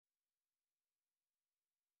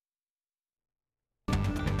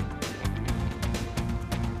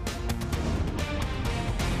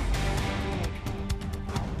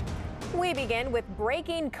We begin with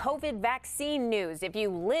breaking COVID vaccine news. If you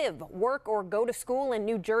live, work, or go to school in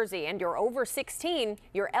New Jersey and you're over 16,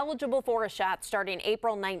 you're eligible for a shot starting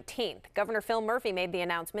April 19th. Governor Phil Murphy made the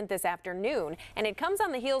announcement this afternoon, and it comes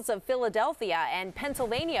on the heels of Philadelphia and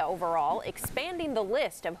Pennsylvania overall expanding the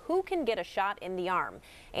list of who can get a shot in the arm.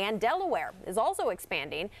 And Delaware is also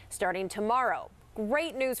expanding starting tomorrow.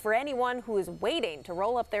 Great news for anyone who is waiting to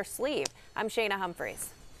roll up their sleeve. I'm Shayna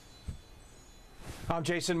Humphreys. I'm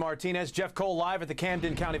Jason Martinez. Jeff Cole live at the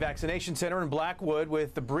Camden County Vaccination Center in Blackwood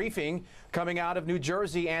with the briefing coming out of New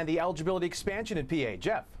Jersey and the eligibility expansion in PA.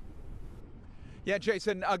 Jeff. Yeah,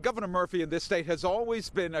 Jason, Governor Murphy in this state has always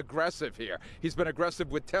been aggressive here. He's been aggressive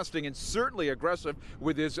with testing and certainly aggressive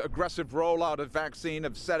with his aggressive rollout of vaccine,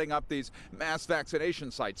 of setting up these mass vaccination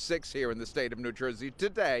sites, 6 here in the state of New Jersey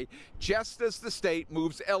today. Just as the state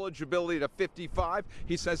moves eligibility to 55,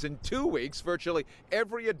 he says in 2 weeks, virtually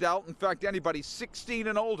every adult, in fact, anybody 16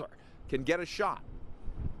 and older, can get a shot.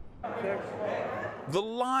 The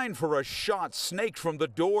line for a shot snaked from the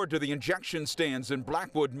door to the injection stands in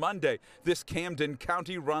Blackwood Monday. This Camden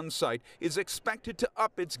County-run site is expected to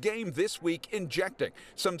up its game this week, injecting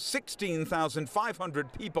some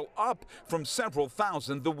 16,500 people, up from several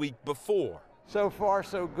thousand the week before. So far,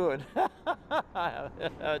 so good.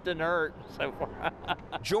 It didn't hurt so far.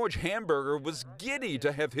 George Hamburger was giddy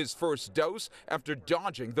to have his first dose after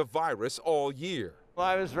dodging the virus all year. Well,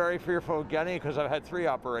 I was very fearful of getting it because I've had 3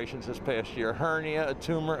 operations this past year, hernia, a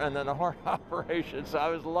tumor, and then a heart operation, so I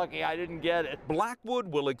was lucky I didn't get it. Blackwood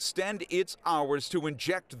will extend its hours to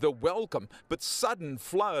inject the welcome but sudden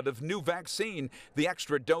flood of new vaccine. The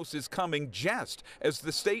extra dose is coming just as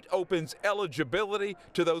the state opens eligibility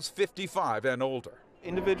to those 55 and older.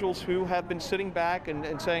 Individuals who have been sitting back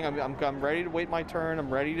and saying, I'm ready to wait my turn, I'm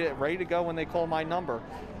ready to go when they call my number,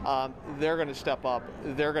 they're going to step up,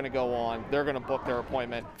 they're going to go on, they're going to book their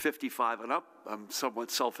appointment. 55 and up, I'm somewhat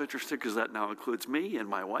self-interested because that now includes me and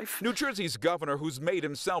my wife. New Jersey's governor, who's made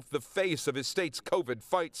himself the face of his state's COVID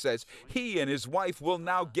fight, says he and his wife will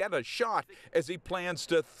now get a shot as he plans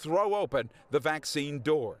to throw open the vaccine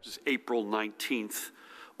doors. April 19th.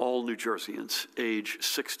 All New Jerseyans age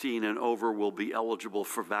 16 and over will be eligible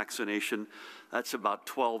for vaccination. That's about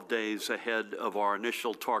 12 days ahead of our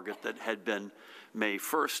initial target that had been May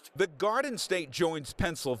 1st. The Garden State joins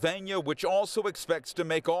Pennsylvania, which also expects to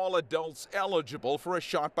make all adults eligible for a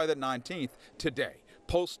shot by the 19th today.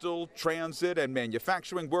 Postal, transit, and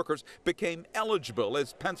manufacturing workers became eligible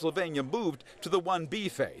as Pennsylvania moved to the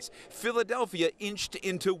 1B phase. Philadelphia inched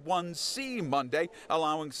into 1C Monday,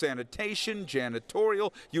 allowing sanitation,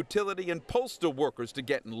 janitorial, utility, and postal workers to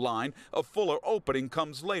get in line. A fuller opening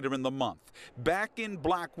comes later in the month. Back in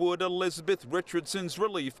Blackwood, Elizabeth Richardson's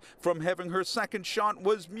relief from having her second shot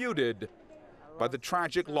was muted by the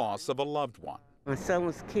tragic loss of a loved one. My son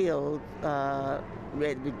was killed at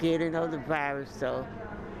the beginning of the virus, so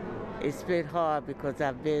it's been hard because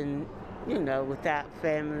I've been, without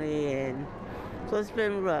family, and so it's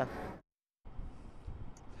been rough.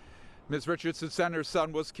 Ms. Richardson said her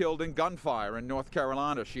son was killed in gunfire in North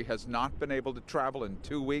Carolina. She has not been able to travel in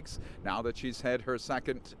 2 weeks. Now that she's had her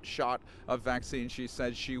second shot of vaccine, she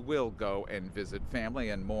says she will go and visit family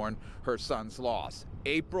and mourn her son's loss.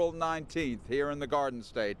 April 19th, here in the Garden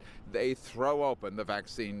State, they throw open the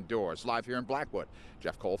vaccine doors. Live here in Blackwood,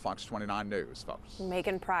 Jeff Cole, Fox 29 News, folks.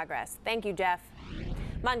 Making progress. Thank you, Jeff.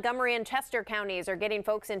 Montgomery and Chester counties are getting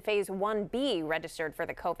folks in Phase 1B registered for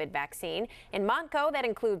the COVID vaccine. In Montco, that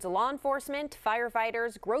includes law enforcement,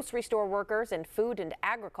 firefighters, grocery store workers, and food and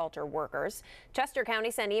agriculture workers. Chester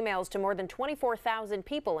County sent emails to more than 24,000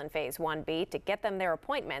 people in Phase 1B to get them their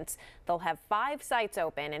appointments. They'll have 5 sites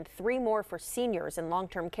open and 3 more for seniors in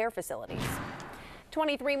long-term care facilities.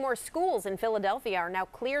 23 more schools in Philadelphia are now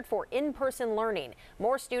cleared for in-person learning.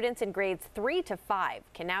 More students in grades 3 to 5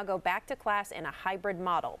 can now go back to class in a hybrid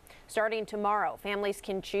model. Starting tomorrow, families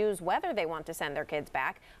can choose whether they want to send their kids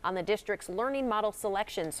back on the district's Learning Model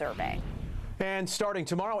Selection Survey. And starting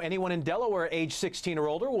tomorrow, anyone in Delaware age 16 or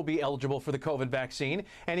older will be eligible for the COVID vaccine.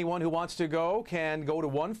 Anyone who wants to go can go to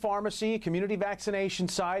one pharmacy, community vaccination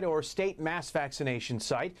site, or state mass vaccination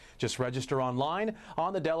site. Just register online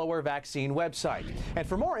on the Delaware vaccine website. And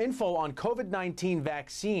for more info on COVID-19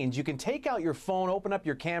 vaccines, you can take out your phone, open up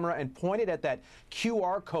your camera, and point it at that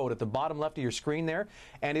QR code at the bottom left of your screen there,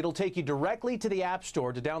 and it'll take you directly to the App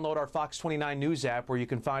Store to download our Fox 29 News app, where you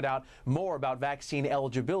can find out more about vaccine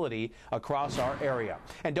eligibility across across our area.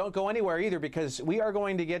 And don't go anywhere either, because we are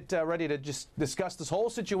going to get ready to just discuss this whole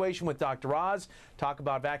situation with Dr. Oz, talk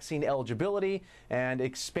about vaccine eligibility and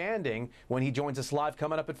expanding when he joins us live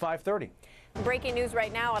coming up at 5:30. Breaking news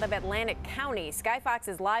right now out of Atlantic County. Skyfox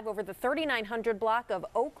is live over the 3900 block of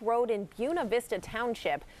Oak Road in Buena Vista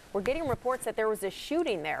Township. We're getting reports that there was a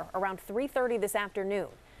shooting there around 3:30 this afternoon.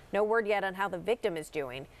 No word yet on how the victim is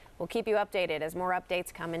doing. We'll keep you updated as more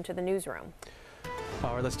updates come into the newsroom.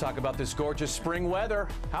 All right, let's talk about this gorgeous spring weather.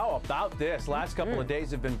 How about this? Last couple of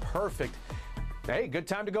days have been perfect. Hey, good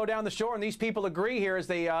time to go down the shore, and these people agree here as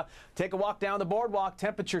they take a walk down the boardwalk.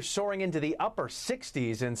 Temperatures soaring into the upper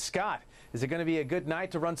 60s. And Scott, is it going to be a good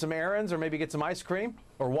night to run some errands or maybe get some ice cream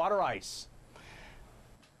or water ice?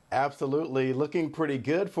 Absolutely. Looking pretty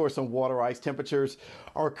good for some water ice. Temperatures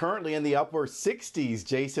are currently in the upper 60s,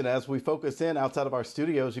 Jason. As we focus in outside of our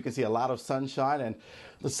studios, you can see a lot of sunshine, and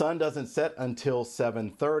the sun doesn't set until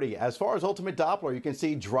 7:30. As far as Ultimate Doppler, you can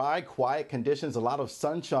see dry, quiet conditions, a lot of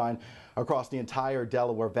sunshine across the entire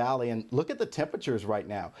Delaware Valley. And look at the temperatures right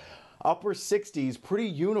now. Upper 60s, pretty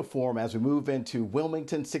uniform as we move into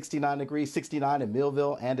Wilmington, 69 degrees, 69 in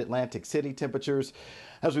Millville and Atlantic City temperatures.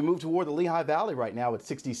 As we move toward the Lehigh Valley right now at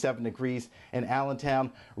 67 degrees in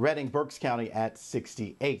Allentown, Reading, Berks County at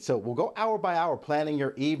 68. So we'll go hour by hour planning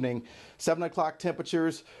your evening. 7 o'clock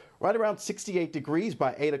temperatures right around 68 degrees.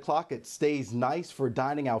 By 8 o'clock, it stays nice for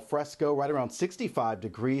dining al fresco, right around 65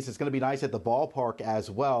 degrees. It's going to be nice at the ballpark as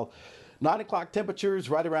well. 9 o'clock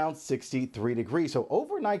temperatures right around 63 degrees. So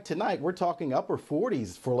overnight tonight, we're talking upper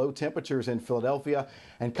 40s for low temperatures in Philadelphia.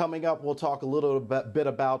 And coming up, we'll talk a little bit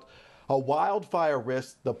about a wildfire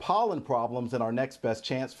risk, the pollen problems, and our next best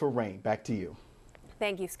chance for rain. Back to you.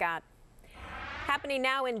 Thank you, Scott. Happening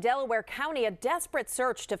now in Delaware County, a desperate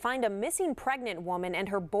search to find a missing pregnant woman and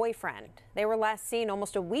her boyfriend. They were last seen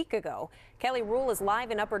almost a week ago. Kelly Rule is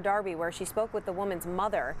live in Upper Darby, where she spoke with the woman's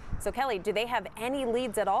mother. So Kelly, do they have any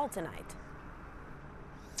leads at all tonight?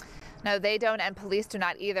 No, they don't, and police do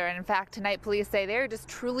not either. And in fact, tonight police say they're just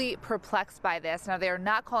truly perplexed by this. Now, they are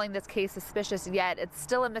not calling this case suspicious yet. It's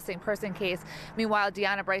still a missing person case. Meanwhile,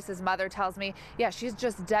 Deanna Bryce's mother tells me, yeah, she's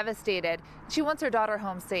just devastated. She wants her daughter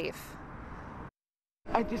home safe.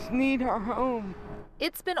 I just need her home.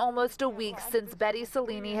 It's been almost a week since Betty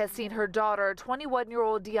Cellini has seen her daughter,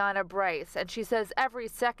 21-year-old Deanna Bryce, and she says every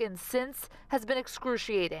second since has been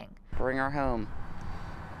excruciating. Bring her home.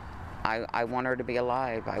 I want her to be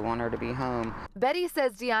alive. I want her to be home. Betty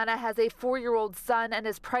says Deanna has a 4-year-old son and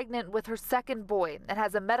is pregnant with her second boy and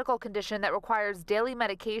has a medical condition that requires daily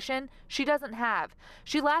medication she doesn't have.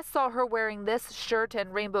 She last saw her wearing this shirt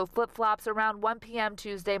and rainbow flip-flops around 1 p.m.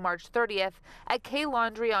 Tuesday, March 30th at K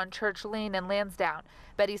Laundry on Church Lane in Lansdowne.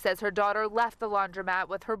 Betty says her daughter left the laundromat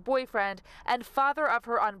with her boyfriend and father of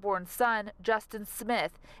her unborn son, Justin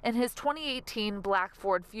Smith, in his 2018 black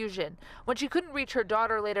Ford Fusion. When she couldn't reach her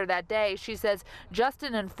daughter later that day, she says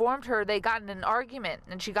Justin informed her they got in an argument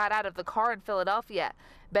and she got out of the car in Philadelphia.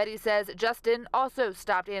 Betty says Justin also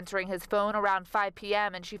stopped answering his phone around 5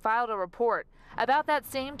 p.m. and she filed a report. About that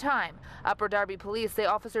same time, Upper Darby police say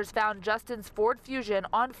officers found Justin's Ford Fusion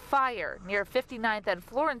on fire near 59th and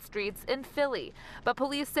Florence Streets in Philly. But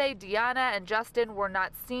police say Deanna and Justin were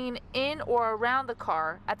not seen in or around the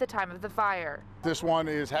car at the time of the fire. This one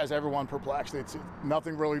has everyone perplexed.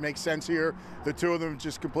 Nothing really makes sense here. The two of them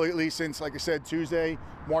just completely, since, like I said, Tuesday,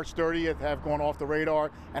 March 30th, have gone off the radar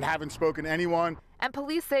and haven't spoken to anyone. And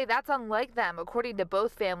police say that's unlike them, according to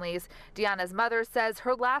both families. Deanna's mother says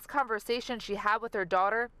her last conversation she had with her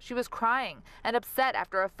daughter, she was crying and upset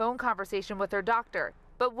after a phone conversation with her doctor,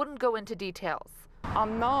 but wouldn't go into details.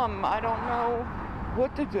 I'm numb. I don't know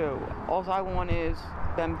what to do. All I want is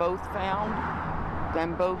them both found,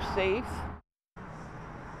 them both safe.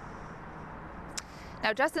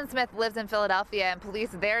 Now, Justin Smith lives in Philadelphia, and police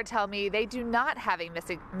there tell me they do not have a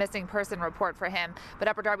missing person report for him. But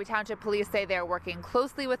Upper Darby Township police say they're working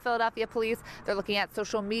closely with Philadelphia police. They're looking at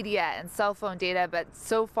social media and cell phone data, but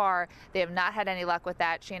so far they have not had any luck with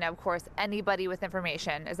that. Shana, of course, anybody with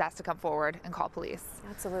information is asked to come forward and call police.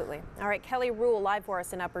 Absolutely. All right, Kelly Rule live for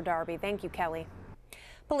us in Upper Darby. Thank you, Kelly.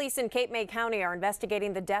 Police in Cape May County are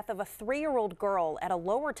investigating the death of a 3-year-old girl at a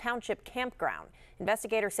Lower Township campground.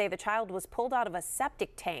 Investigators say the child was pulled out of a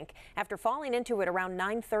septic tank after falling into it around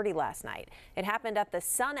 9:30 last night. It happened at the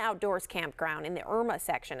Sun Outdoors campground in the Irma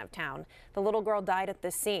section of town. The little girl died at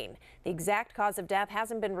the scene. The exact cause of death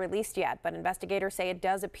hasn't been released yet, but investigators say it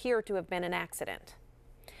does appear to have been an accident.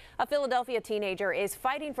 A Philadelphia teenager is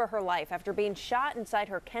fighting for her life after being shot inside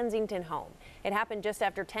her Kensington home. It happened just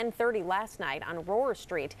after 10:30 last night on Rohr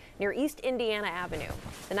Street near East Indiana Avenue.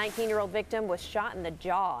 The 19-year-old victim was shot in the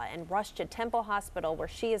jaw and rushed to Temple Hospital, where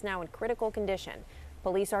she is now in critical condition.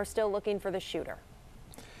 Police are still looking for the shooter.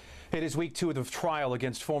 It is week 2 of the trial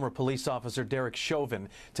against former police officer Derek Chauvin.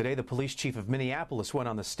 Today, the police chief of Minneapolis went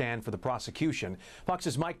on the stand for the prosecution.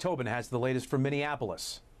 Fox's Mike Tobin has the latest from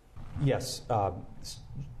Minneapolis. Yes,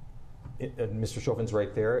 Mr. Chauvin's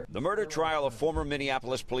right there. The murder trial of former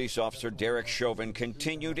Minneapolis police officer Derek Chauvin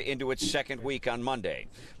continued into its second week on Monday.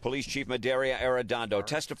 Police Chief Medaria Arredondo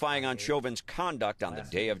testifying on Chauvin's conduct on the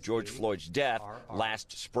day of George Floyd's death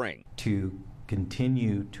last spring. To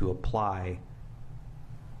continue to apply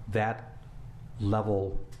that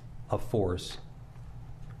level of force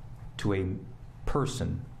to a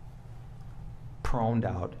person proned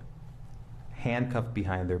out, handcuffed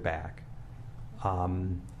behind their back,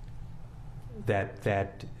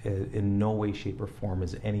 that in no way, shape, or form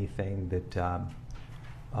is anything that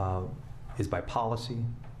is by policy.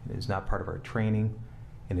 It is not part of our training,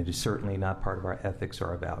 and it is certainly not part of our ethics or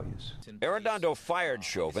our values. Arredondo fired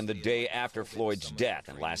Chauvin the day after Floyd's death,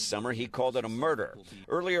 and last summer he called it a murder.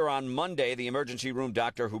 Earlier on Monday, the emergency room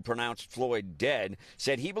doctor who pronounced Floyd dead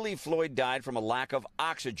said he believed Floyd died from a lack of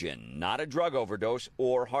oxygen, not a drug overdose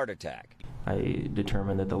or heart attack. I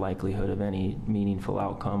determined that the likelihood of any meaningful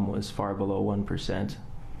outcome was far below 1%,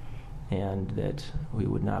 and that we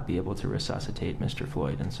would not be able to resuscitate Mr.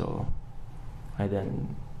 Floyd, and so I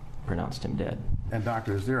then pronounced him dead. And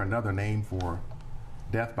doctor, is there another name for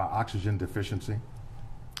death by oxygen deficiency?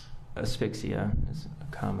 Asphyxia is a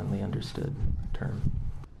commonly understood term.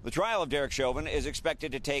 The trial of Derek Chauvin is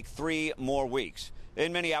expected to take 3 more weeks.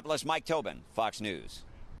 In Minneapolis, Mike Tobin, Fox News.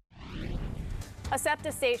 A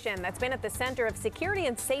SEPTA station that's been at the center of security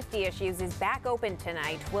and safety issues is back open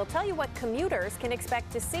tonight. We'll tell you what commuters can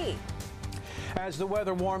expect to see. As the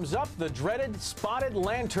weather warms up, the dreaded spotted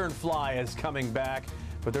lanternfly is coming back.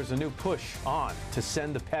 But there's a new push on to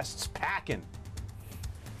send the pests packing.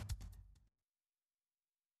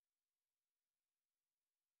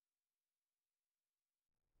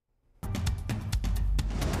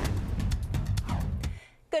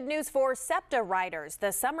 Good news for SEPTA riders.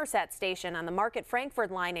 The Somerset station on the Market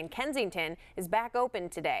Frankford line in Kensington is back open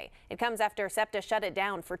today. It comes after SEPTA shut it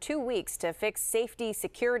down for 2 weeks to fix safety,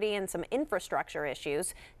 security, and some infrastructure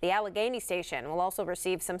issues. The Allegheny station will also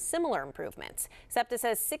receive some similar improvements. SEPTA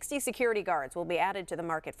says 60 security guards will be added to the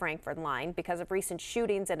Market Frankford line because of recent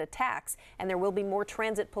shootings and attacks, and there will be more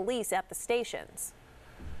transit police at the stations.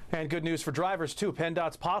 And good news for drivers, too.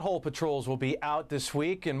 PennDOT's pothole patrols will be out this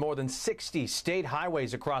week in more than 60 state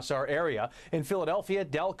highways across our area. In Philadelphia,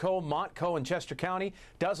 Delco, Montco, and Chester County,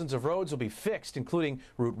 dozens of roads will be fixed, including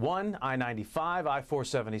Route 1, I-95,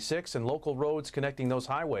 I-476, and local roads connecting those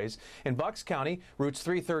highways. In Bucks County, routes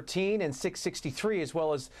 313 and 663, as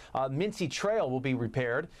well as Mincy Trail, will be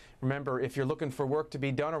repaired. Remember, if you're looking for work to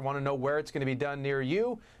be done or want to know where it's going to be done near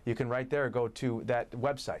you, you can right there go to that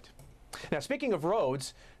website. Now, speaking of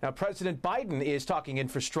roads, now President Biden is talking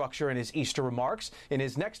infrastructure in his Easter remarks in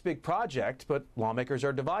his next big project, but lawmakers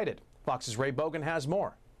are divided. Fox's Ray Bogan has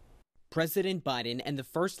more. President Biden and the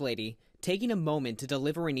First Lady taking a moment to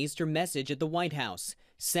deliver an Easter message at the White House,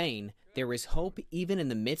 saying there is hope even in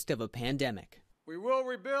the midst of a pandemic. We will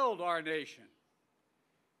rebuild our nation.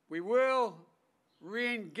 We will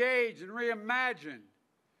re-engage and reimagine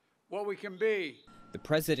what we can be. The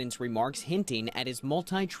president's remarks hinting at his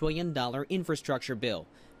multi-trillion-dollar infrastructure bill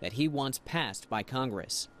that he wants passed by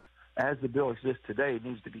Congress. As the bill exists today, it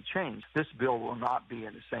needs to be changed. This bill will not be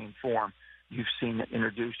in the same form you've seen it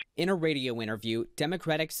introduced. In a radio interview,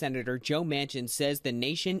 Democratic Senator Joe Manchin says the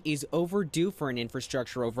nation is overdue for an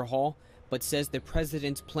infrastructure overhaul, but says the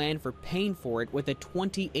president's plan for paying for it with a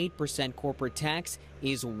 28% corporate tax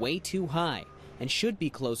is way too high and should be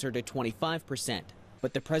closer to 25%.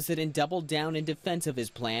 But the president doubled down in defense of his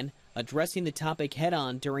plan, addressing the topic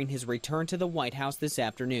head-on during his return to the White House this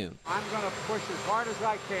afternoon. I'm going to push as hard as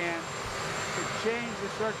I can to change the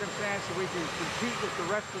circumstance so we can compete with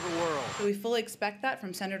the rest of the world. So we fully expect that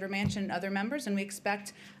from Senator Manchin and other members, and we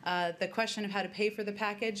expect the question of how to pay for the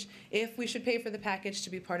package, if we should pay for the package, to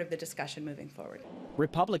be part of the discussion moving forward.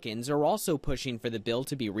 Republicans are also pushing for the bill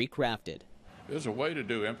to be recrafted. There's a way to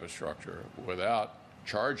do infrastructure without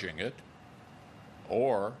charging it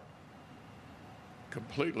or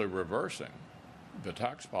completely reversing the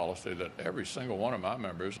tax policy that every single one of my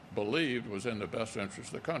members believed was in the best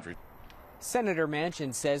interest of the country. Senator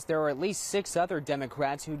Manchin says there are at least 6 other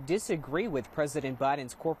Democrats who disagree with President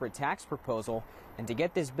Biden's corporate tax proposal, and to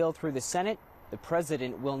get this bill through the Senate, The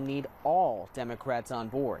president will need all Democrats on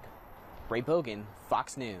board. Ray Bogan,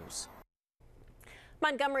 Fox News.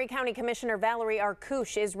 Montgomery County Commissioner Valerie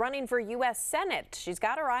Arkush is running for U.S. Senate. She's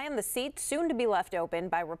got her eye on the seat soon to be left open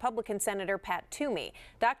by Republican Senator Pat Toomey.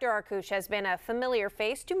 Dr. Arkush has been a familiar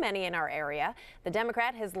face to many in our area. The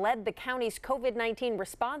Democrat has led the county's COVID-19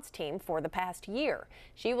 response team for the past year.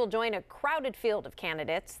 She will join a crowded field of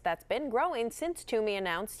candidates that's been growing since Toomey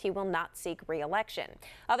announced he will not seek re-election.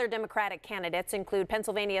 Other Democratic candidates include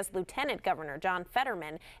Pennsylvania's Lieutenant Governor John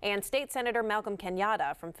Fetterman and State Senator Malcolm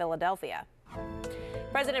Kenyatta from Philadelphia.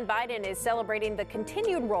 President Biden is celebrating the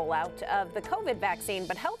continued rollout of the COVID vaccine,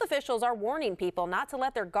 but health officials are warning people not to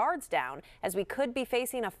let their guards down as we could be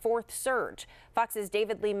facing a fourth surge. Fox's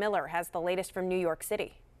David Lee Miller has the latest from New York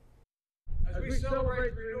City. As we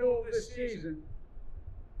celebrate the renewal this season,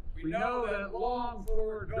 we know that long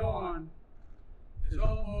forward dawn is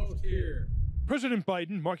almost here. President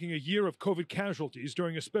Biden marking a year of COVID casualties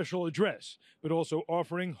during a special address, but also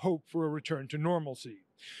offering hope for a return to normalcy.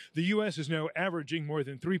 The U.S. is now averaging more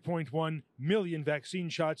than 3.1 million vaccine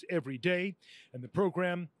shots every day, and the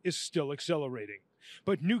program is still accelerating.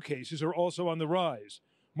 But new cases are also on the rise,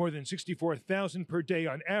 more than 64,000 per day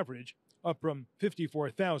on average, up from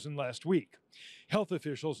 54,000 last week. Health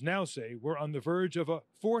officials now say we're on the verge of a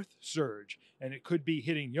fourth surge, and it could be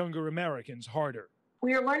hitting younger Americans harder.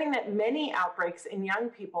 We are learning that many outbreaks in young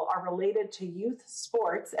people are related to youth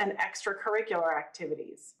sports and extracurricular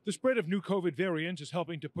activities. The spread of new COVID variants is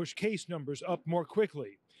helping to push case numbers up more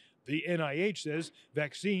quickly. The NIH says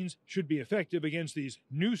vaccines should be effective against these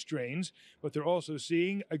new strains, but they're also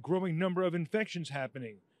seeing a growing number of infections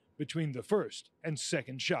happening between the first and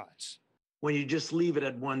second shots. When you just leave it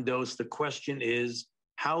at one dose, the question is,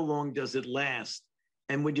 how long does it last?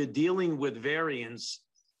 And when you're dealing with variants,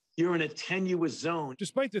 you're in a tenuous zone.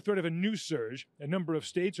 Despite the threat of a new surge, a number of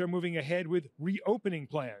states are moving ahead with reopening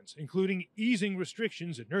plans, including easing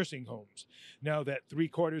restrictions at nursing homes, now that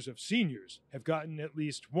 3/4 of seniors have gotten at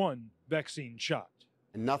least one vaccine shot.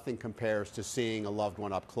 And nothing compares to seeing a loved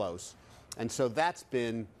one up close. And so that's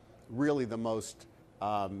been really the most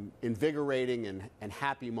invigorating and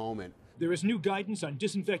happy moment. There is new guidance on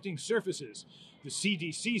disinfecting surfaces. The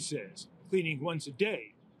CDC says cleaning once a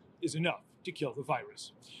day is enough to kill the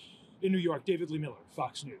virus. In New York, David Lee Miller,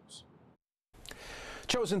 Fox News.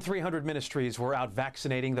 Chosen 300 Ministries were out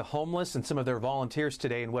vaccinating the homeless and some of their volunteers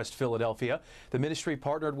today in West Philadelphia. The ministry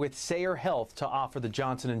partnered with Sayer Health to offer the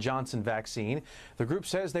Johnson & Johnson vaccine. The group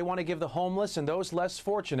says they want to give the homeless and those less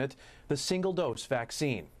fortunate the single-dose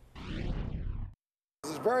vaccine.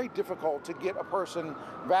 It's very difficult to get a person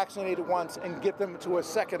vaccinated once and get them to a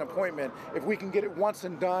second appointment. If we can get it once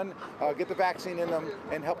and done, get the vaccine in them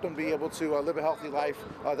and help them be able to live a healthy life,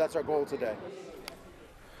 that's our goal today.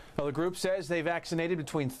 Well, the group says they vaccinated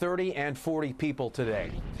between 30 and 40 people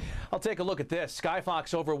today. I'll take a look at this.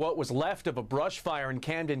 Skyfox over what was left of a brush fire in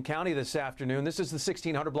Camden County this afternoon. This is the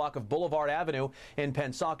 1600 block of Boulevard Avenue in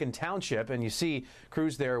Pennsauken Township, and you see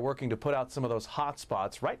crews there working to put out some of those hot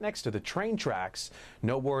spots right next to the train tracks.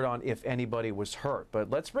 No word on if anybody was hurt. But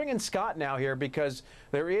let's bring in Scott now here because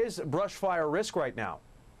there is brush fire risk right now.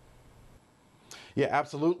 Yeah,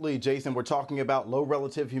 absolutely, Jason. We're talking about low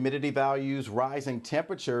relative humidity values, rising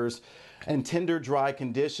temperatures, and tinder dry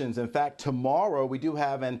conditions. In fact, tomorrow we do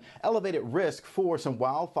have an elevated risk for some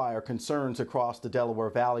wildfire concerns across the Delaware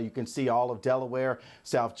Valley. You can see all of Delaware,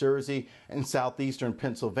 South Jersey, and southeastern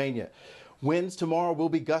Pennsylvania. Winds tomorrow will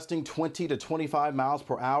be gusting 20 to 25 miles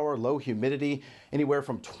per hour, low humidity anywhere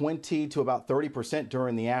from 20 to about 30%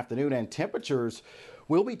 during the afternoon, and temperatures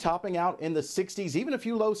will be topping out in the 60s, even a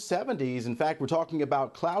few low 70s. In fact, we're talking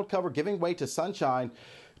about cloud cover giving way to sunshine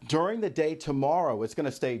during the day tomorrow. It's going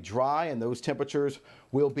to stay dry and those temperatures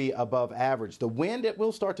will be above average. The wind, it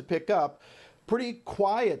will start to pick up. Pretty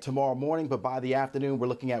quiet tomorrow morning, but by the afternoon, we're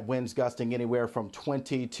looking at winds gusting anywhere from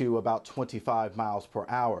 20 to about 25 miles per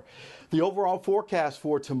hour. The overall forecast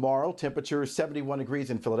for tomorrow, temperatures 71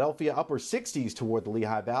 degrees in Philadelphia, upper 60s toward the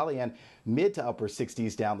Lehigh Valley, and mid to upper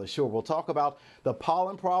 60s down the shore. We'll talk about the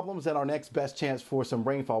pollen problems and our next best chance for some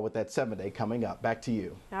rainfall with that 7-day coming up. Back to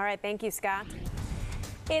you. All right, thank you, Scott.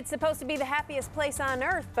 It's supposed to be the happiest place on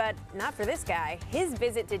earth, but not for this guy. His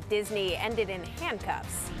visit to Disney ended in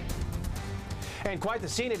handcuffs. And quite the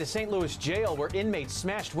scene at a St. Louis jail where inmates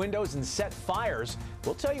smashed windows and set fires.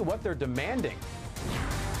 We'll tell you what they're demanding.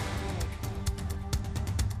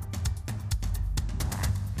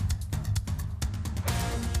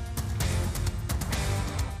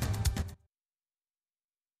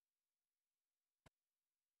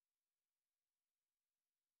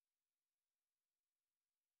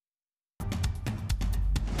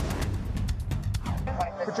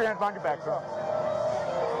 Put your hands behind your back, sir.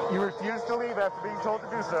 You refuse to leave after being told to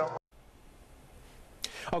do so.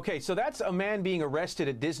 Okay, so that's a man being arrested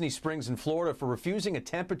at Disney Springs in Florida for refusing a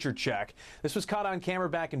temperature check. This was caught on camera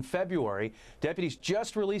back in February. Deputies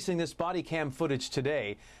just releasing this body cam footage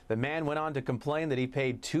today. The man went on to complain that he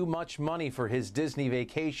paid too much money for his Disney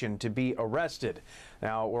vacation to be arrested.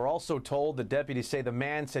 Now, we're also told that deputies say the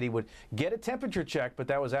man said he would get a temperature check, but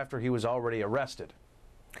that was after he was already arrested.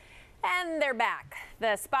 And they're back.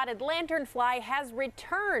 The spotted lanternfly has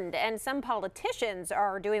returned, and some politicians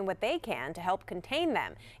are doing what they can to help contain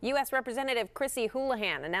them. U.S. Representative Chrissy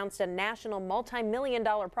Houlihan announced a national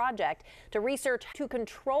multi-million-dollar project to research to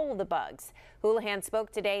control the bugs. Houlihan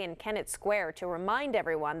spoke today in Kennett Square to remind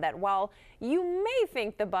everyone that while you may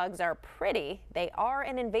think the bugs are pretty, they are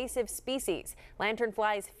an invasive species.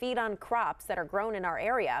 Lanternflies feed on crops that are grown in our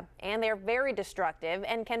area, and they're very destructive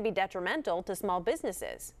and can be detrimental to small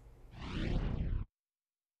businesses.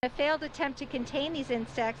 A failed attempt to contain these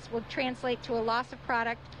insects will translate to a loss of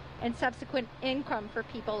product and subsequent income for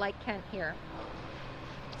people like Kent here.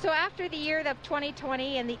 So after the year of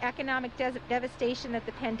 2020 and the economic devastation that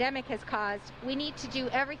the pandemic has caused, we need to do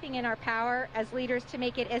everything in our power as leaders to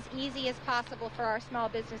make it as easy as possible for our small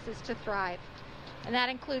businesses to thrive. And that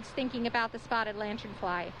includes thinking about the spotted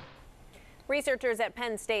lanternfly. Researchers at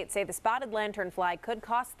Penn State say the spotted lanternfly could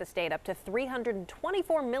cost the state up to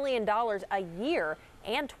 $324 million a year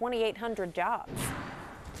and 2,800 jobs.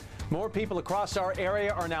 More people across our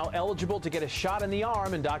area are now eligible to get a shot in the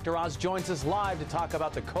arm, and Dr. Oz joins us live to talk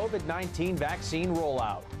about the COVID-19 vaccine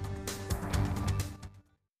rollout.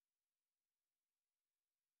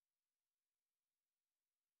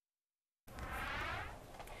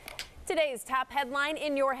 Today's top headline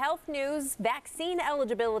in your health news: vaccine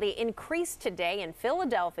eligibility increased today in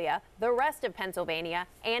Philadelphia, the rest of Pennsylvania,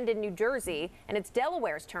 and in New Jersey, and it's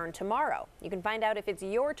Delaware's turn tomorrow. You can find out if it's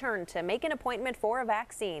your turn to make an appointment for a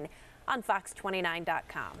vaccine on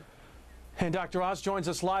Fox29.com. And Dr. Oz joins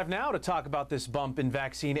us live now to talk about this bump in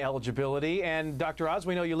vaccine eligibility. And Dr. Oz,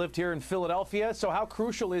 we know you lived here in Philadelphia, so how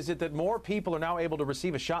crucial is it that more people are now able to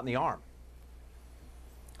receive a shot in the arm?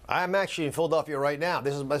 I'm actually in Philadelphia right now.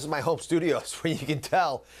 This is my home studio, so you can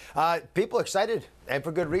tell. People are excited, and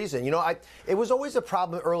for good reason. You know, it was always a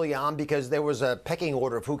problem early on because there was a pecking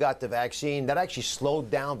order of who got the vaccine. That actually slowed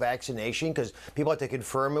down vaccination because people had to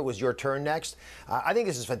confirm it was your turn next. I think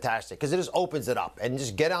this is fantastic because it just opens it up and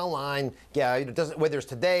just get online. Yeah, it doesn't, whether it's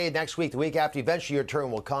today, next week, the week after, eventually your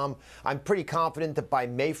turn will come. I'm pretty confident that by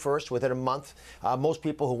May 1st, within a month, most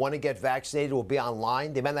people who want to get vaccinated will be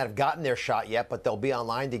online. They might not have gotten their shot yet, but they'll be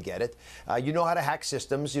online to get it. You know how to hack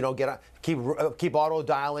systems. You know, keep auto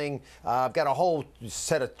dialing. I've got a whole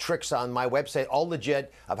set of tricks on my website, all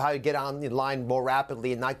legit, of how to get online more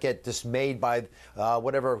rapidly and not get dismayed by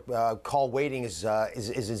whatever call waiting is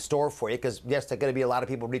in store for you. Because yes, there are going to be a lot of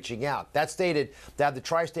people reaching out. That stated, to have the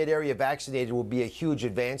tri-state area vaccinated will be a huge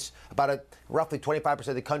advance. About roughly 25%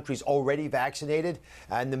 of the country is already vaccinated,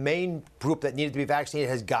 and the main group that needed to be vaccinated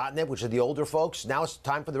has gotten it, which are the older folks. Now it's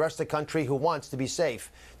time for the rest of the country who wants to be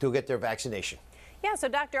safe to get their vaccination. Yeah, so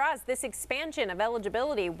Dr. Oz, this expansion of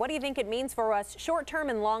eligibility, what do you think it means for us short-term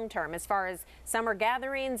and long-term as far as summer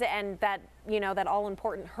gatherings and that, you know, that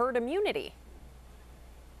all-important herd immunity?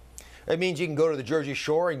 It means you can go to the Jersey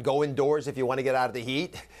Shore and go indoors if you want to get out of the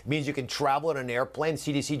heat. It means you can travel in an airplane.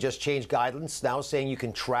 CDC just changed guidance now saying you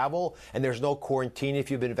can travel and there's no quarantine if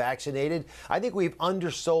you've been vaccinated. I think we've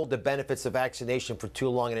undersold the benefits of vaccination for too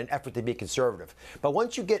long in an effort to be conservative. But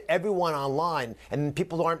once you get everyone online and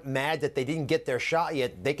people aren't mad that they didn't get their shot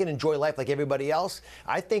yet, they can enjoy life like everybody else.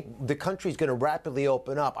 I think the country's going to rapidly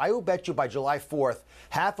open up. I will bet you by July 4th,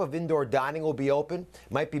 half of indoor dining will be open.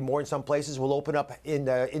 Might be more in some places. We'll open up in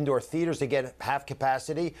indoor theaters to get half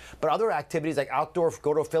capacity. But other activities like outdoor,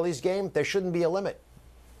 go to a Phillies game, there shouldn't be a limit.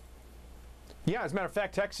 Yeah, as a matter of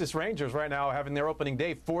fact, Texas Rangers right now having their opening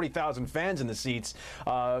day, 40,000 fans in the seats,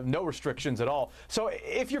 no restrictions at all. So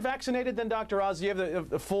if you're vaccinated, then, Dr. Oz, you have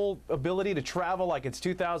the full ability to travel like it's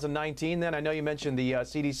 2019 then? I know you mentioned the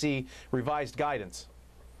CDC revised guidance.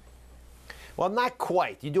 Well, not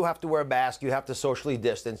quite. You do have to wear a mask. You have to socially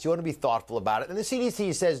distance. You want to be thoughtful about it. And the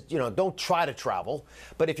CDC says, you know, don't try to travel.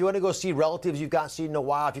 But if you want to go see relatives you've not seen in a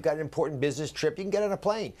while, if you've got an important business trip, you can get on a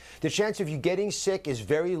plane. The chance of you getting sick is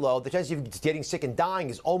very low. The chance of you getting sick and dying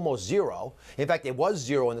is almost zero. In fact, it was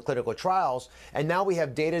zero in the clinical trials. And now we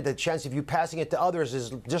have data that the chance of you passing it to others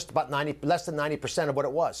is just about less than 90% of what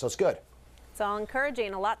it was. So it's good. It's all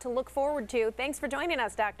encouraging. A lot to look forward to. Thanks for joining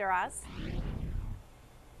us, Dr. Oz.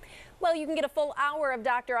 Well, you can get a full hour of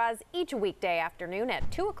Dr. Oz each weekday afternoon at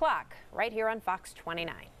 2 o'clock right here on Fox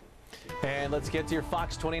 29. And let's get to your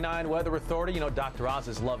Fox 29 Weather Authority. You know, Dr. Oz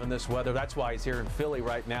is loving this weather. That's why he's here in Philly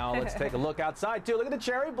right now. Let's take a look outside, too. Look at the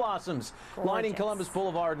cherry blossoms lining Columbus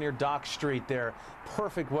Boulevard near Dock Street there.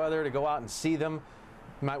 Perfect weather to go out and see them.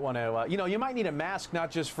 You might want to, you might need a mask,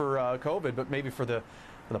 not just for COVID, but maybe for the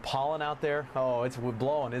pollen out there. Oh, it's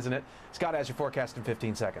blowing, isn't it? Scott has your forecast in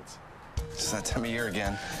 15 seconds. It's that time of year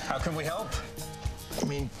again. How can we help? I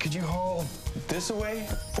mean, could you haul this away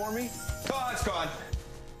for me? Oh, it's gone.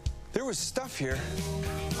 There was stuff here.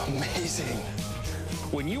 Amazing.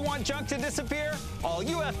 When you want junk to disappear, all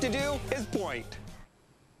you have to do is point.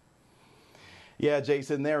 Yeah,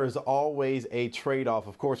 Jason, there is always a trade-off.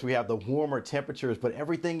 Of course, we have the warmer temperatures, but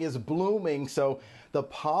everything is blooming, so the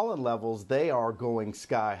pollen levels, they are going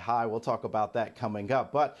sky high. We'll talk about that coming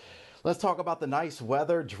up. But let's talk about the nice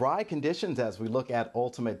weather, dry conditions as we look at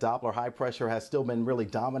Ultimate Doppler. High pressure has still been really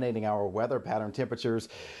dominating our weather pattern. Temperatures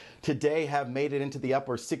today have made it into the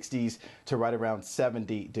upper 60s to right around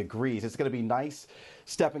 70 degrees. It's going to be nice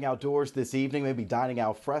stepping outdoors this evening, maybe dining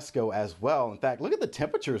al fresco as well. In fact, look at the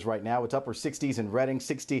temperatures right now. It's upper 60s in Reading,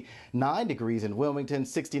 69 degrees in Wilmington,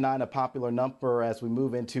 69 a popular number as we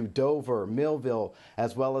move into Dover, Millville,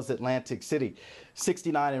 as well as Atlantic City,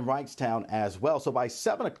 69 in Wrightstown as well. So by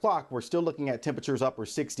 7 o'clock, we're still looking at temperatures upper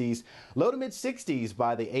 60s, low to mid 60s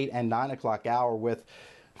by the 8 and 9 o'clock hour with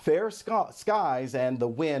fair skies, and the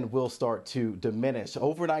wind will start to diminish.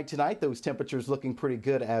 Overnight tonight, those temperatures looking pretty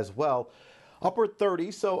good as well. Upper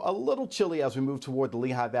 30s, so a little chilly as we move toward the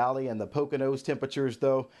Lehigh Valley and the Poconos. Temperatures,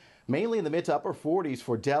 though, mainly in the mid to upper 40s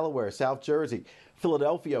for Delaware, South Jersey.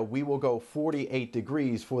 Philadelphia, we will go 48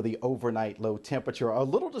 degrees for the overnight low temperature. A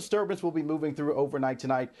little disturbance will be moving through overnight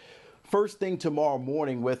tonight. First thing tomorrow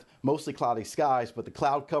morning with mostly cloudy skies, but the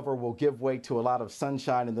cloud cover will give way to a lot of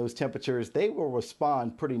sunshine, and those temperatures, they will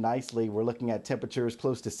respond pretty nicely. We're looking at temperatures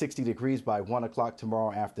close to 60 degrees by 1 o'clock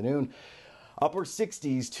tomorrow afternoon. Upper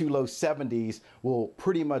 60s to low 70s will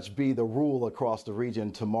pretty much be the rule across the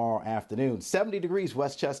region tomorrow afternoon. 70 degrees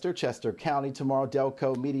Westchester, Chester County tomorrow.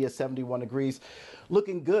 Delco, Media, 71 degrees.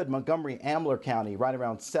 Looking good, Montgomery, Ambler County, right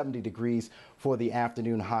around 70 degrees for the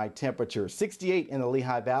afternoon high temperature. 68 in the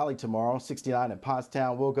Lehigh Valley tomorrow, 69 in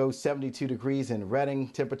Pottstown. We'll go 72 degrees in Reading.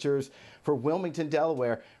 Temperatures for Wilmington,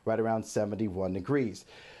 Delaware, right around 71 degrees.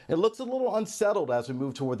 It looks a little unsettled as we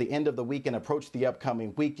move toward the end of the week and approach the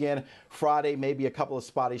upcoming weekend. Friday, maybe a couple of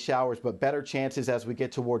spotty showers, but better chances as we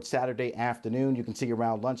get toward Saturday afternoon. You can see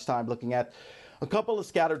around lunchtime looking at a couple of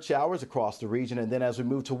scattered showers across the region, and then as we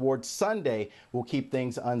move towards Sunday, we'll keep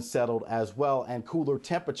things unsettled as well and cooler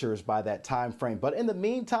temperatures by that time frame. But in the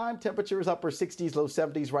meantime, temperatures upper 60s, low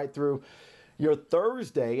 70s right through your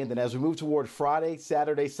Thursday, and then as we move toward Friday,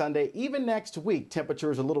 Saturday, Sunday, even next week,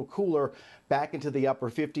 temperatures a little cooler back into the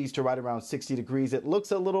upper 50s to right around 60 degrees. It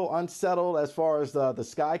looks a little unsettled as far as the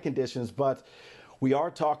sky conditions, but we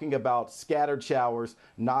are talking about scattered showers,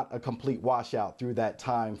 not a complete washout through that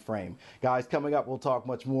time frame. Guys, coming up, we'll talk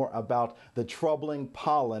much more about the troubling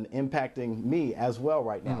pollen impacting me as well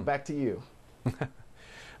right now. Back to you.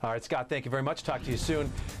 All right, Scott, thank you very much. Talk to you soon.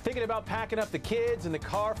 Thinking about packing up the kids in the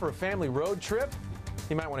car for a family road trip?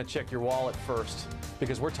 You might want to check your wallet first,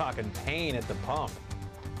 because we're talking pain at the pump.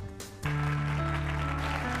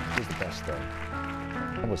 Here's the best though.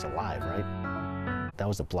 I was alive, right? That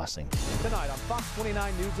was a blessing. Tonight on Fox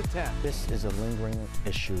 29 News at 10. This is a lingering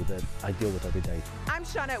issue that I deal with every day. I'm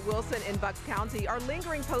Shawnette Wilson in Bucks County. Are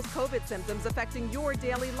lingering post-COVID symptoms affecting your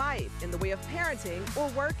daily life in the way of parenting or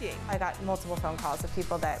working? I got multiple phone calls of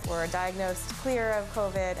people that were diagnosed clear of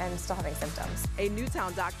COVID and still having symptoms. A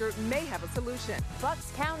Newtown doctor may have a solution.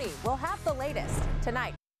 Bucks County will have the latest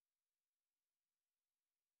tonight.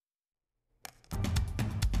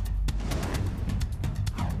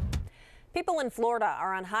 People in Florida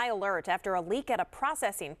are on high alert after a leak at a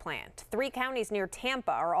processing plant. 3 counties near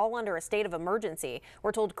Tampa are all under a state of emergency.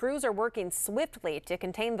 We're told crews are working swiftly to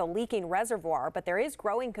contain the leaking reservoir, but there is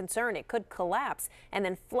growing concern it could collapse and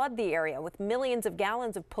then flood the area with millions of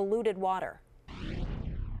gallons of polluted water.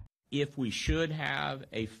 If we should have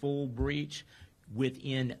a full breach,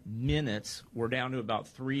 within minutes, we're down to about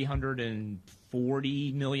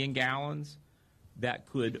 340 million gallons that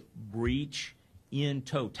could breach in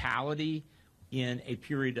totality in a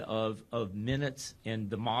period of minutes, and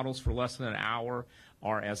the models for less than an hour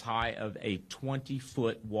are as high of a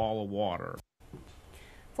 20-foot wall of water.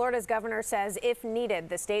 Florida's governor says if needed,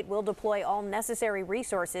 the state will deploy all necessary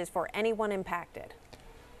resources for anyone impacted.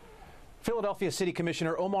 Philadelphia City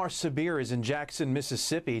Commissioner Omar Sabir is in Jackson,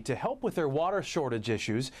 Mississippi to help with their water shortage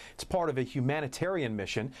issues. It's part of a humanitarian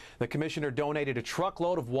mission. The commissioner donated a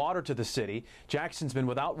truckload of water to the city. Jackson's been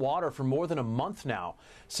without water for more than a month now.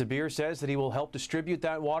 Sabir says that he will help distribute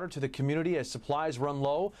that water to the community as supplies run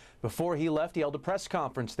low. Before he left, he held a press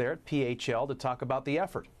conference there at PHL to talk about the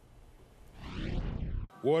effort.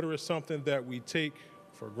 Water is something that we take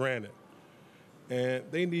for granted. And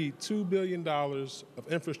they need $2 billion of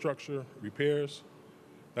infrastructure repairs.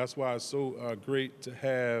 That's why it's so great to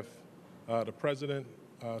have the president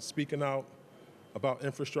speaking out about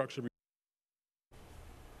infrastructure.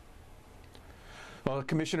 Well,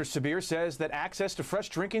 Commissioner Sabir says that access to fresh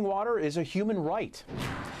drinking water is a human right.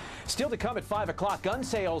 Still to come at 5 o'clock, gun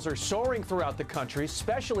sales are soaring throughout the country,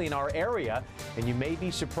 especially in our area, and you may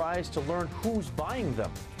be surprised to learn who's buying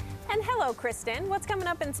them. And hello, Kristen. What's coming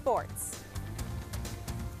up in sports?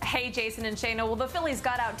 Hey, Jason and Shayna. Well, the Phillies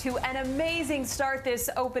got out to an amazing start this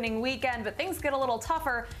opening weekend, but things get a little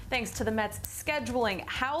tougher thanks to the Mets scheduling.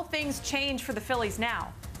 How things change for the Phillies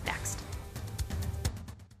now. Next.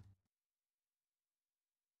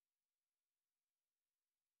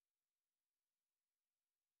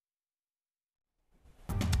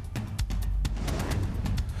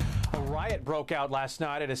 A riot broke out last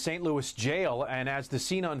night at a St. Louis jail, and as the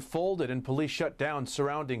scene unfolded and police shut down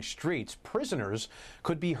surrounding streets, prisoners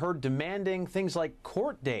could be heard demanding things like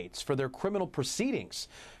court dates for their criminal proceedings.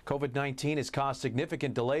 COVID-19 has caused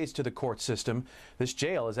significant delays to the court system. This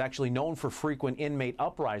jail is actually known for frequent inmate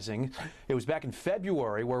uprising. It was back in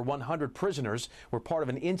February where 100 prisoners were part of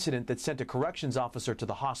an incident that sent a corrections officer to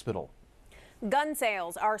the hospital. Gun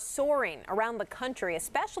sales are soaring around the country,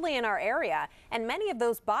 especially in our area, and many of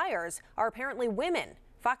those buyers are apparently women.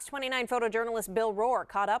 Fox 29 photojournalist Bill Rohr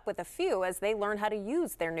caught up with a few as they learn how to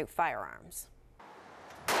use their new firearms.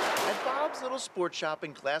 At Bob's Little Sports Shop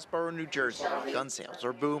in Glassboro, New Jersey, gun sales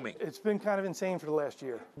are booming. It's been kind of insane for the last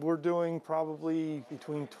year. We're doing probably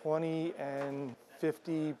between 20 and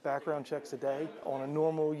 50 background checks a day. On a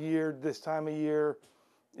normal year, this time of year,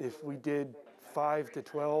 if we did 5 to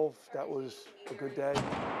 12, that was a good day.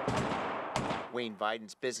 Wayne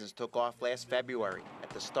Biden's business took off last February at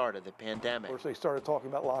the start of the pandemic. Of course, they started talking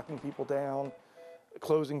about locking people down,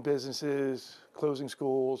 closing businesses, closing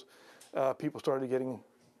schools. People started getting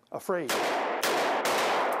afraid.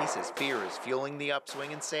 He says fear is fueling the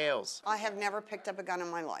upswing in sales. I have never picked up a gun in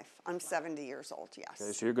my life. I'm 70 years old, yes.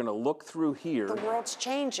 Okay, so you're going to look through here. The world's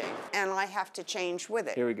changing, and I have to change with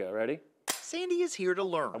it. Here we go. Ready? Sandy is here to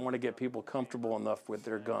learn. I want to get people comfortable enough with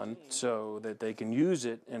their gun so that they can use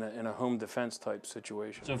it in a home defense type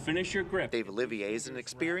situation. So finish your grip. Dave Olivier is an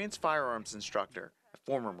experienced firearms instructor, a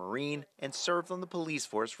former Marine, and served on the police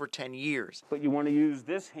force for 10 years. But you want to use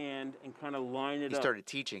this hand and kind of line it up. He started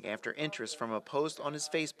teaching after interest from a post on his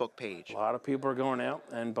Facebook page. A lot of people are going out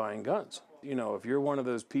and buying guns. You know, if you're one of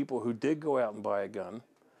those people who did go out and buy a gun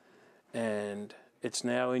and it's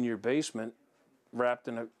now in your basement, wrapped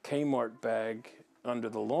in a Kmart bag under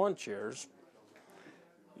the lawn chairs,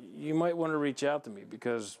 you might want to reach out to me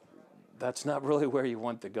because that's not really where you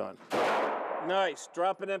want the gun. Nice.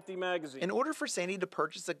 Drop an empty magazine. In order for Sandy to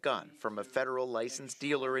purchase a gun from a federal licensed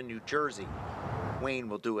dealer in New Jersey, Wayne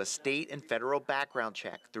will do a state and federal background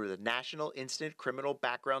check through the National Instant Criminal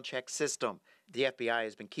Background Check System. The FBI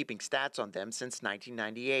has been keeping stats on them since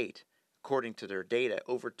 1998. According to their data,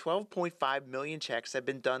 over 12.5 million checks have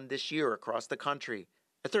been done this year across the country,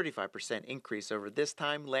 a 35% increase over this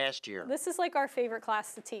time last year. This is like our favorite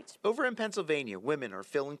class to teach. Over in Pennsylvania, women are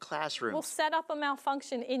filling classrooms. We'll set up a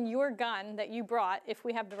malfunction in your gun that you brought if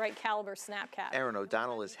we have the right caliber snap cap. Erin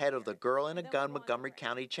O'Donnell is head of the Girl and a Gun Montgomery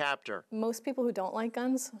County chapter. Most people who don't like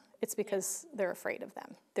guns, it's because they're afraid of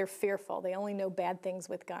them. They're fearful. They only know bad things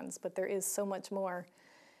with guns, but there is so much more.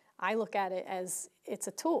 I look at it as it's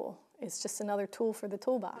a tool. It's just another tool for the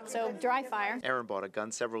toolbox. So dry fire. Erin bought a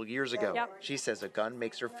gun several years ago. Yep. She says a gun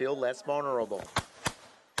makes her feel less vulnerable.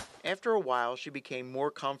 After a while, she became more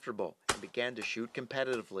comfortable and began to shoot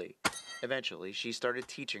competitively. Eventually, she started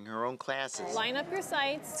teaching her own classes. Line up your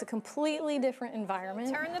sights. It's a completely different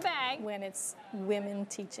environment. Turn the bag. When it's women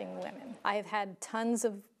teaching women. I have had tons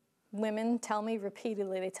of women tell me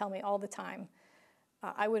repeatedly, they tell me all the time,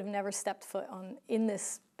 I would have never stepped foot in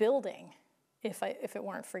this building if it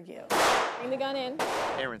weren't for you. Bring the gun in.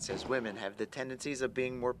 Erin says women have the tendencies of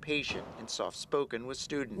being more patient and soft-spoken with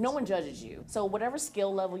students. No one judges you. So whatever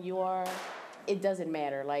skill level you are, it doesn't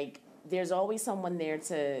matter. Like, there's always someone there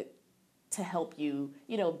to help you,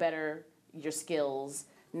 better your skills.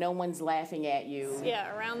 No one's laughing at you.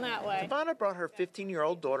 Yeah, around that way. Ivana brought her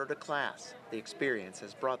 15-year-old daughter to class. The experience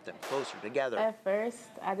has brought them closer together. At first,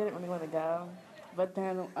 I didn't really want to go. but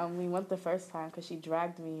then we went the first time because she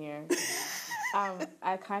dragged me here.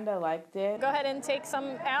 I kind of liked it. Go ahead and take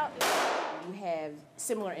some out. You have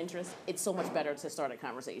similar interests. It's so much better to start a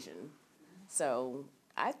conversation. So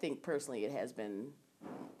I think personally it has been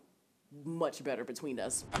much better between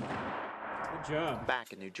us. Good job.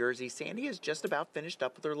 Back in New Jersey, Sandy is just about finished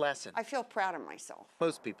up with her lesson. I feel proud of myself.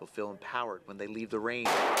 Most people feel empowered when they leave the range.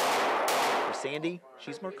 For Sandy,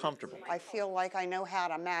 she's more comfortable. I feel like I know how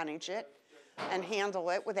to manage it and handle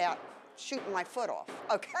it without shooting my foot off,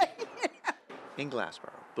 okay? In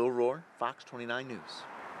Glassboro, Bill Rohr, Fox 29 News.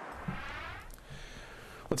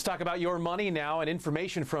 Let's talk about your money now. And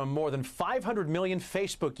information from more than 500 million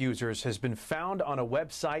Facebook users has been found on a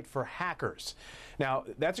website for hackers. Now,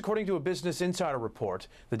 that's according to a Business Insider report.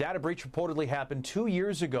 The data breach reportedly happened 2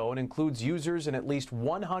 years ago and includes users in at least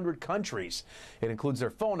 100 countries. It includes their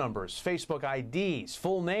phone numbers, Facebook IDs,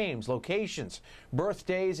 full names, locations,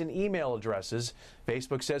 birthdays, and email addresses.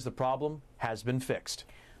 Facebook says the problem has been fixed.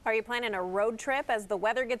 Are you planning a road trip as the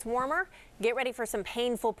weather gets warmer? Get ready for some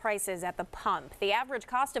painful prices at the pump. The average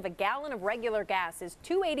cost of a gallon of regular gas is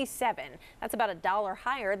 $2.87. That's about $1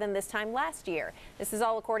 higher than this time last year. This is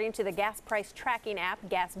all according to the gas price tracking app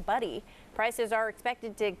Gas Buddy. Prices are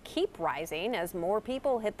expected to keep rising as more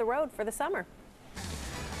people hit the road for the summer.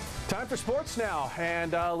 Time for sports now,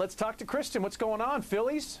 and let's talk to Kristen. What's going on,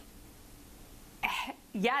 Phillies?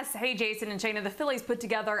 Yes. Hey, Jason and Shayna, the Phillies put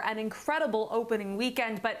together an incredible opening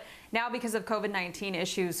weekend, but now because of COVID-19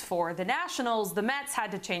 issues for the Nationals, the Mets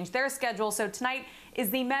had to change their schedule. So tonight is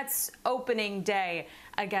the Mets opening day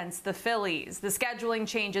against the Phillies. The scheduling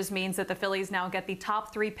changes means that the Phillies now get the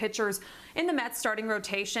top 3 pitchers in the Mets starting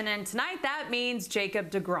rotation. And tonight that means Jacob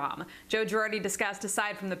deGrom. Joe Girardi discussed,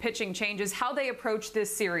 aside from the pitching changes, how they approach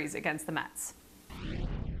this series against the Mets.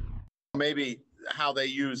 Maybe how they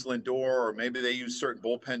use Lindor, or maybe they use certain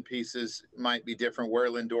bullpen pieces might be different, where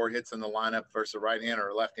Lindor hits in the lineup versus a right-hander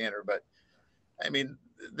or left-hander. But I mean,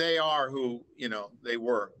 they are who, they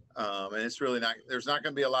were. And it's really not, there's not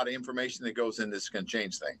going to be a lot of information that goes in this can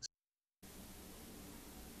change things.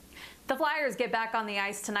 The Flyers get back on the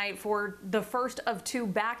ice tonight for the first of 2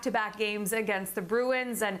 back-to-back games against the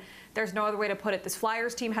Bruins, and there's no other way to put it. This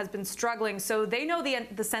Flyers team has been struggling, so they know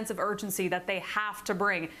the sense of urgency that they have to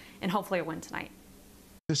bring, and hopefully a win tonight.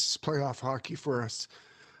 This is playoff hockey for us.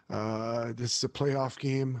 This is a playoff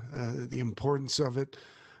game, the importance of it.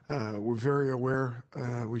 We're very aware.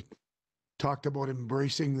 We talked about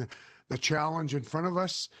embracing the challenge in front of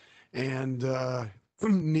us and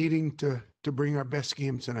needing to bring our best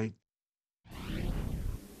game tonight.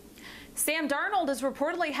 Sam Darnold is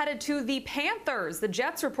reportedly headed to the Panthers. The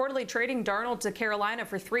Jets reportedly trading Darnold to Carolina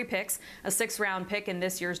for 3 picks, a 6th-round pick in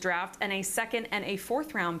this year's draft, and a 2nd and a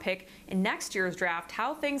 4th-round pick in next year's draft.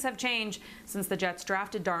 How things have changed since the Jets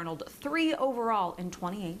drafted Darnold 3 overall in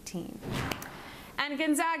 2018. And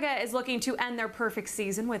Gonzaga is looking to end their perfect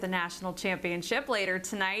season with a national championship later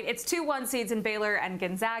tonight. It's 2-1 seeds in Baylor and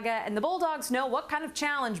Gonzaga, and the Bulldogs know what kind of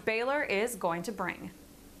challenge Baylor is going to bring.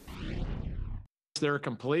 They're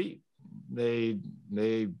complete. They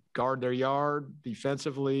guard their yard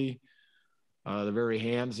defensively. They're very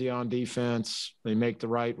handsy on defense. They make the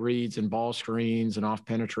right reads and ball screens and off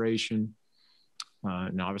penetration,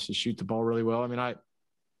 and obviously shoot the ball really well. I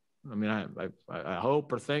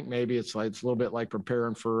hope or think maybe it's a little bit like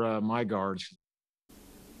preparing for my guards.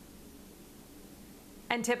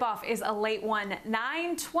 And tip-off is a late one,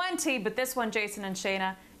 9:20, but this one, Jason and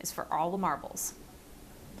Shayna, is for all the marbles.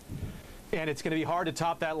 And it's going to be hard to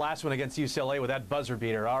top that last one against UCLA with that buzzer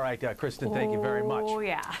beater. All right, Kristen, thank you very much. Oh,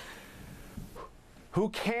 yeah. Who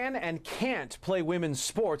can and can't play women's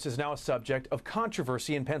sports is now a subject of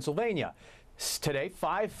controversy in Pennsylvania. Today,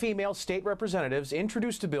 5 female state representatives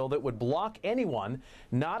introduced a bill that would block anyone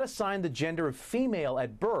not assigned the gender of female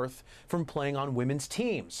at birth from playing on women's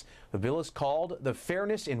teams. The bill is called the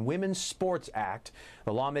Fairness in Women's Sports Act.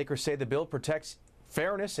 The lawmakers say the bill protects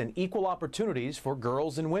fairness and equal opportunities for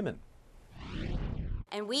girls and women.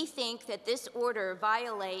 And we think that this order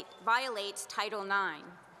violates Title IX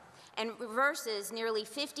and reverses nearly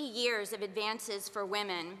 50 years of advances for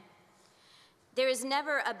women. There is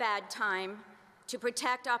never a bad time to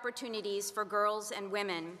protect opportunities for girls and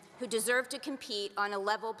women who deserve to compete on a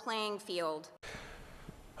level playing field.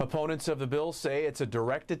 Opponents of the bill say it's a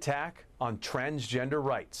direct attack on transgender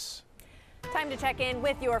rights. Time to check in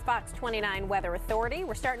with your Fox 29 Weather Authority.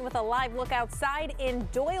 We're starting with a live look outside in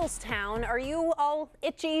Doylestown. Are you all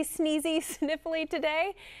itchy, sneezy, sniffly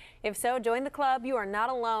today? If so, join the club. You are not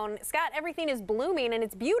alone. Scott, everything is blooming and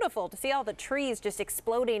it's beautiful to see all the trees just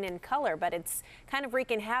exploding in color, but it's kind of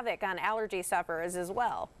wreaking havoc on allergy sufferers as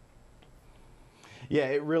well. Yeah,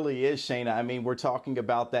 it really is, Shayna. I mean, we're talking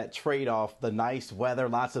about that trade-off, the nice weather,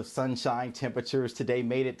 lots of sunshine. Temperatures today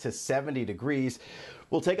made it to 70 degrees.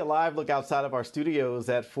 We'll take a live look outside of our studios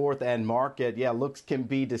at 4th and Market. Yeah, looks can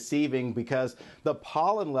be deceiving because the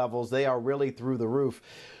pollen levels, they are really through the roof.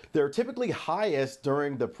 They're typically highest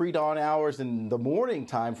during the pre-dawn hours and the morning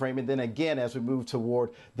time frame, and then again as we move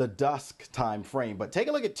toward the dusk time frame. But take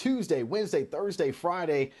a look at Tuesday, Wednesday, Thursday,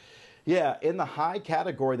 Friday. Yeah, in the high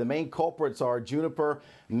category, the main culprits are juniper,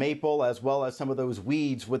 maple, as well as some of those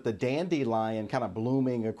weeds with the dandelion kind of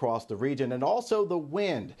blooming across the region, and also the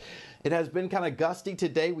wind. It has been kind of gusty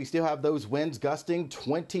today. We still have those winds gusting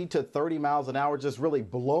 20 to 30 miles an hour, just really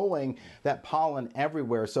blowing that pollen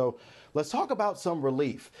everywhere. So let's talk about some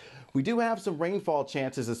relief. We do have some rainfall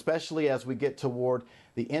chances, especially as we get toward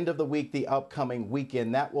the end of the week, the upcoming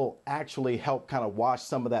weekend. That will actually help kind of wash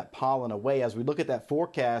some of that pollen away. As we look at that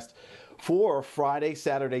forecast for Friday,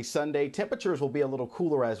 Saturday, Sunday, temperatures will be a little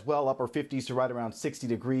cooler as well, upper 50s to right around 60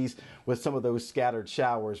 degrees with some of those scattered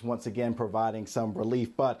showers, once again providing some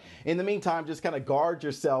relief. But in the meantime, just kind of guard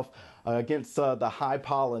yourself against the high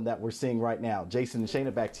pollen that we're seeing right now. Jason and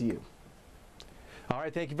Shayna, back to you. All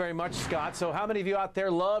right, thank you very much, Scott. So how many of you out there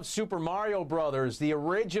love Super Mario Brothers, the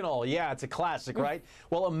original? Yeah, it's a classic, right?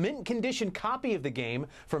 Well, a mint condition copy of the game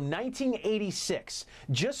from 1986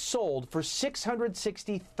 just sold for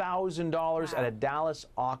 $660,000 at a Dallas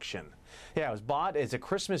auction. Yeah, it was bought as a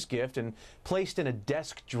Christmas gift and placed in a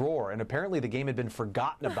desk drawer, and apparently the game had been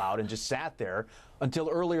forgotten about and just sat there until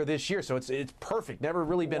earlier this year, so it's perfect, never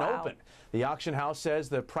really been open. The auction house says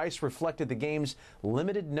the price reflected the game's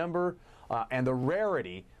limited number and the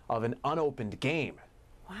rarity of an unopened game.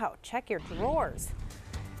 Wow, check your drawers.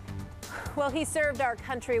 Well, he served our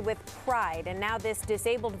country with pride, and now this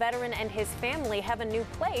disabled veteran and his family have a new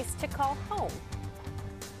place to call home.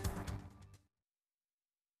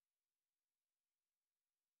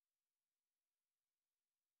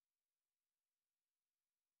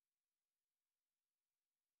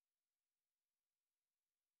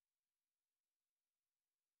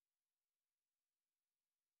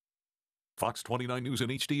 Fox 29 News in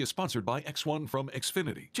HD is sponsored by X1 from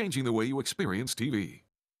Xfinity, changing the way you experience TV.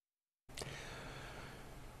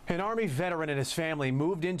 An Army veteran and his family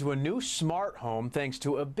moved into a new smart home thanks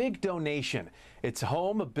to a big donation. It's a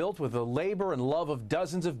home built with the labor and love of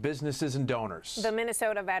dozens of businesses and donors. The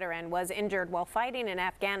Minnesota veteran was injured while fighting in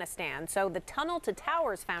Afghanistan, so the Tunnel to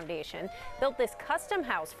Towers Foundation built this custom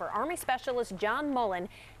house for Army Specialist John Mullen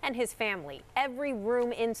and his family. Every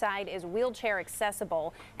room inside is wheelchair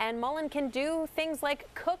accessible, and Mullen can do things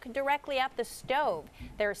like cook directly at the stove.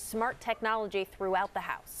 There's smart technology throughout the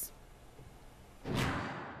house.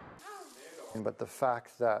 But the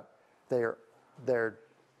fact that they're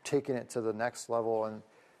taking it to the next level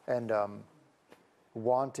and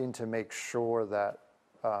wanting to make sure that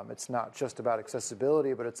it's not just about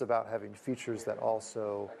accessibility, but it's about having features that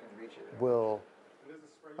also will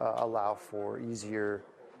allow for easier,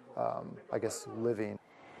 I guess, living.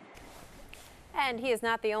 And he is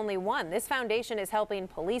not the only one. This foundation is helping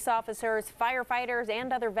police officers, firefighters,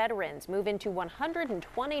 and other veterans move into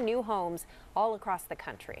 120 new homes all across the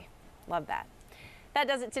country. Love that. That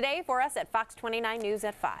does it today for us at Fox 29 News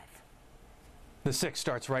at 5. The 6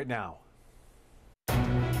 starts right now.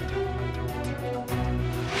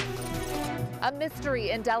 A mystery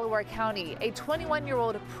in Delaware County. A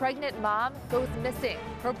 21-year-old pregnant mom goes missing.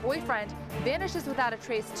 Her boyfriend vanishes without a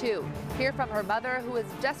trace too. Hear from her mother, who is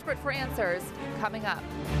desperate for answers, coming up.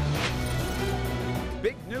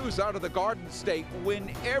 Big news out of the Garden State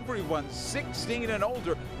when everyone 16 and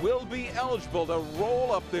older will be eligible to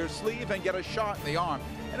roll up their sleeve and get a shot in the arm.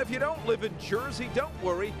 And if you don't live in Jersey, don't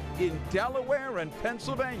worry. In Delaware and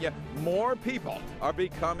Pennsylvania, more people are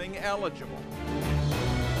becoming eligible.